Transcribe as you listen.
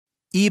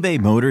eBay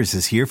Motors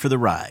is here for the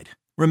ride.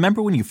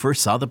 Remember when you first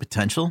saw the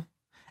potential?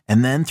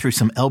 And then through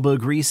some elbow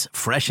grease,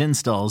 fresh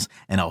installs,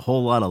 and a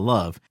whole lot of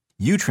love,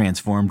 you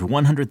transformed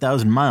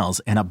 100,000 miles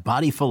and a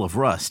body full of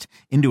rust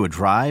into a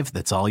drive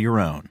that's all your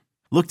own.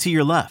 Look to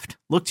your left.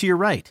 Look to your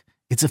right.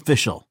 It's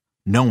official.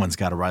 No one's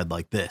got a ride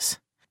like this.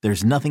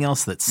 There's nothing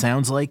else that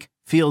sounds like,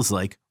 feels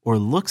like, or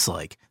looks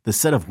like the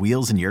set of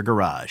wheels in your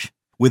garage.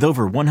 With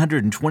over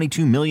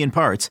 122 million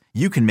parts,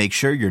 you can make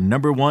sure your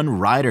number one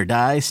ride or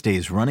die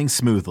stays running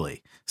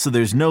smoothly. So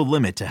there's no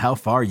limit to how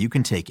far you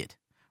can take it.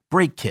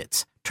 Brake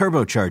kits,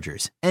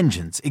 turbochargers,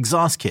 engines,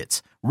 exhaust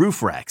kits,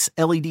 roof racks,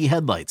 LED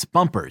headlights,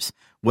 bumpers,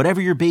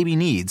 whatever your baby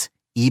needs,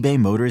 eBay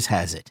Motors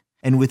has it.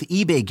 And with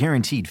eBay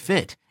Guaranteed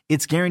Fit,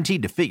 it's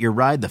guaranteed to fit your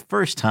ride the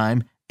first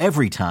time,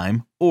 every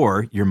time,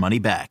 or your money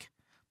back.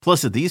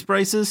 Plus at these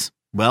prices,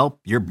 well,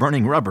 you're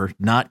burning rubber,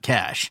 not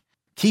cash.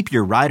 Keep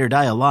your ride or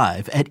die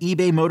alive at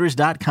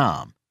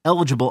ebaymotors.com.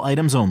 Eligible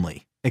items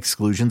only.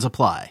 Exclusions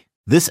apply.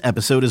 This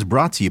episode is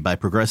brought to you by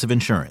Progressive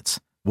Insurance.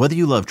 Whether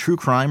you love true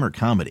crime or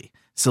comedy,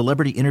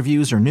 celebrity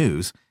interviews or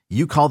news,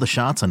 you call the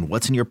shots on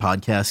what's in your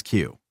podcast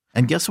queue.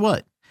 And guess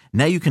what?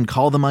 Now you can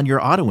call them on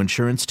your auto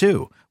insurance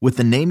too with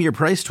the Name Your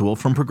Price tool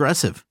from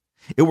Progressive.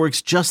 It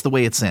works just the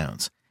way it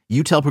sounds.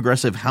 You tell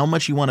Progressive how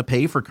much you want to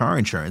pay for car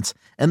insurance,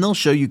 and they'll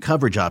show you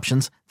coverage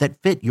options that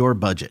fit your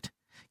budget.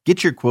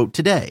 Get your quote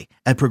today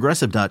at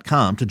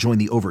Progressive.com to join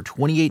the over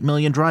 28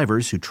 million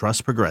drivers who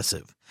trust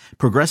Progressive.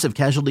 Progressive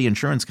Casualty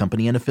Insurance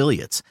Company and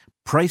Affiliates.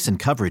 Price and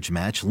coverage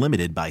match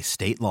limited by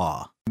state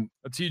law.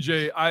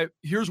 TJ,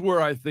 here's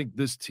where I think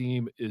this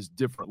team is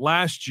different.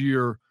 Last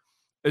year,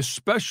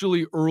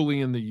 especially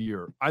early in the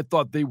year, I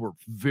thought they were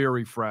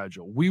very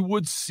fragile. We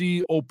would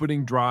see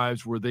opening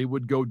drives where they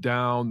would go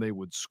down, they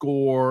would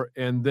score,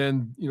 and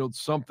then,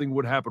 something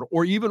would happen.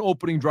 Or even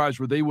opening drives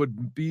where they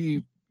would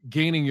be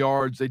gaining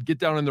yards, they'd get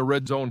down in the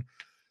red zone,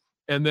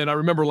 and then I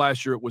remember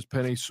last year it was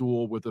Penei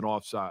Sewell with an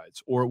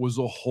offsides, or it was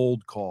a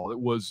hold call. It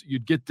was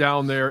you'd get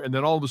down there, and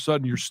then all of a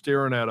sudden you're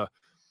staring at I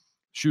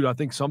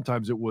think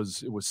sometimes it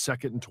was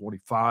 2nd and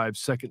 25,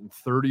 2nd and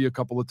 30 a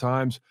couple of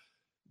times.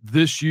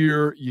 This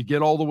year, you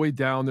get all the way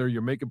down there,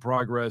 you're making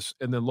progress,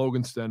 and then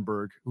Logan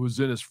Stenberg, who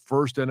was in his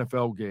first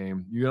NFL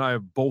game, you and I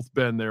have both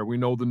been there. We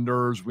know the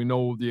nerves, we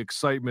know the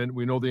excitement,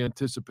 we know the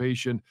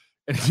anticipation,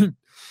 and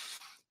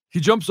he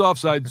jumps off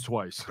sides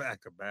twice.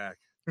 Back to back.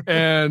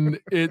 And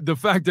the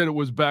fact that it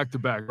was back to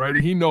back, right?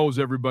 He knows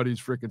everybody's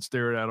freaking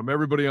staring at him.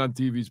 Everybody on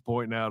TV's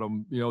pointing at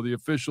him. The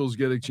officials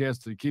get a chance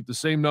to keep the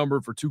same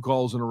number for 2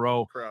 calls in a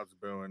row. Crowd's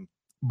booing.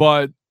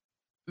 But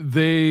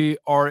they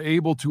are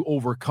able to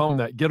overcome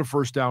that, get a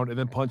first down, and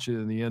then punch it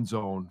in the end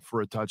zone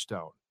for a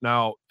touchdown.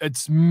 Now, it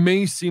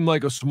may seem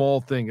like a small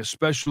thing,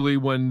 especially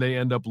when they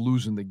end up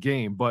losing the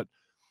game. But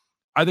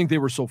I think they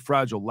were so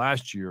fragile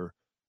last year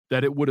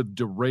that it would have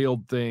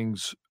derailed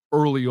things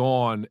early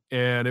on,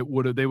 and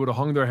they would have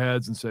hung their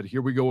heads and said,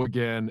 here we go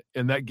again.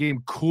 And that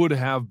game could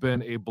have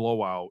been a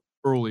blowout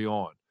early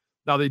on.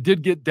 Now they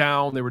did get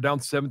down. They were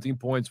down 17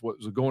 points what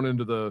was going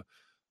into the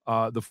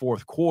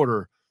fourth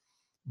quarter.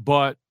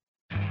 But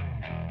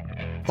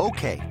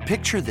okay,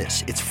 picture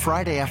this. It's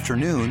Friday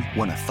afternoon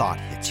when a thought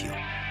hits you.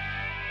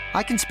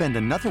 I can spend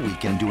another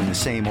weekend doing the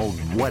same old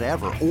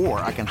whatever,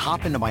 or I can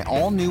hop into my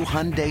all-new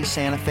Hyundai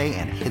Santa Fe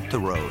and hit the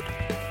road.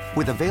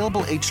 With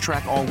available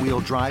H-Track all-wheel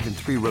drive and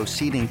 3-row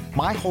seating,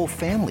 my whole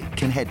family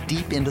can head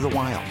deep into the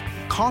wild.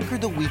 Conquer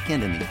the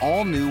weekend in the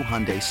all-new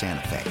Hyundai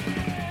Santa Fe.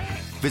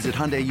 Visit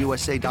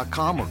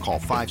HyundaiUSA.com or call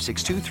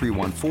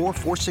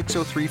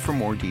 562-314-4603 for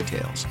more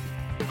details.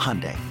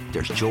 Hyundai,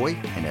 there's joy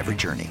in every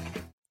journey.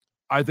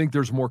 I think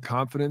there's more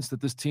confidence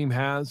that this team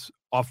has,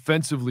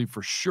 offensively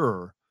for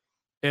sure,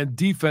 and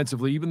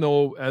defensively, even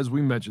though, as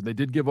we mentioned, they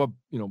did give up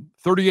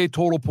 38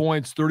 total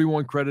points,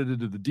 31 credited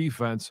to the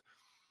defense.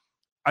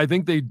 I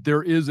think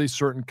there is a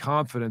certain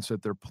confidence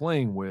that they're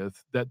playing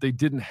with that they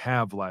didn't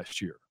have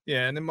last year.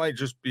 Yeah, and it might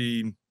just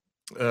be,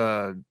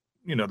 the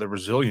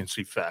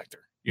resiliency factor.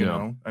 You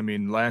know, I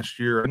mean, last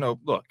year,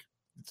 look,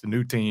 it's a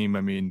new team.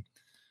 I mean,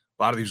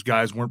 a lot of these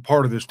guys weren't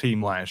part of this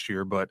team last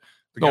year, but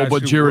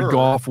Jared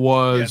Goff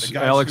was,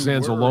 Alex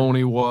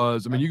Anzalone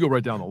was. I mean, you go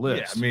right down the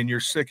list. Yeah, I mean, you're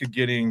sick of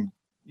getting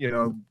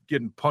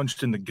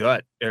punched in the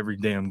gut every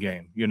damn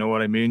game. You know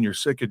what I mean? You're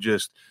sick of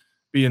just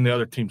being the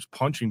other team's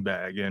punching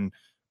bag. And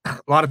a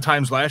lot of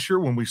times last year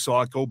when we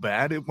saw it go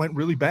bad, it went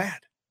really bad.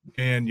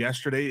 And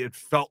yesterday it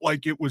felt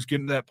like it was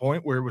getting to that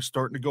point where it was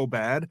starting to go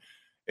bad.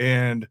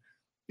 And,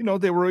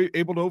 they were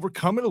able to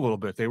overcome it a little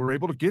bit. They were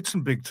able to get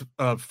some big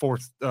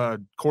fourth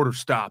quarter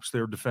stops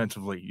there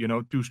defensively,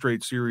 2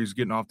 straight series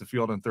getting off the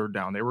field on 3rd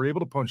down. They were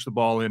able to punch the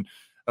ball in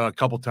a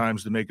couple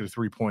times to make it a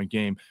 3-point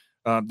game.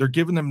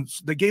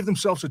 They gave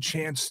themselves a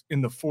chance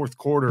in the fourth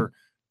quarter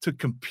to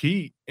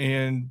compete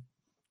and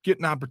get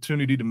an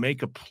opportunity to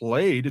make a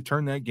play to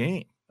turn that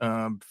game.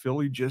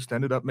 Philly just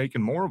ended up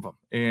making more of them.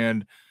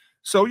 And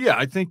so, yeah,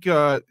 I think,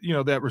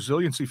 that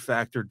resiliency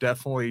factor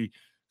definitely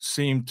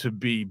seemed to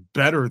be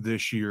better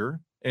this year.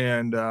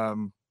 And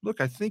look,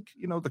 I think,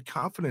 the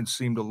confidence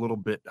seemed a little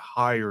bit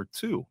higher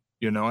too.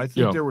 I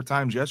think there were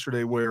times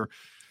yesterday where,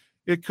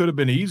 it could have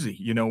been easy,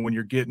 when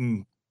you're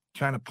getting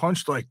kind of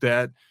punched like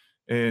that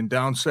and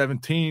down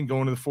 17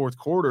 going to the fourth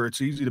quarter.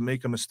 It's easy to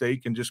make a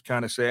mistake and just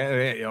kind of say,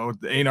 hey, it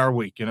ain't our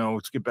week,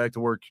 let's get back to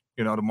work,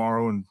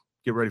 tomorrow and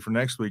get ready for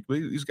next week. But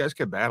these guys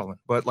kept battling.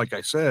 But like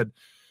I said,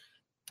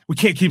 we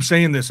can't keep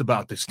saying this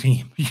about this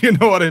team. You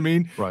know what I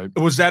mean? Right.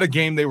 Was that a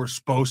game they were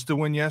supposed to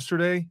win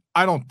yesterday?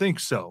 I don't think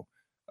so.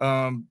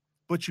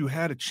 But you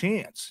had a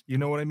chance. You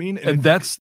know what I mean? And that's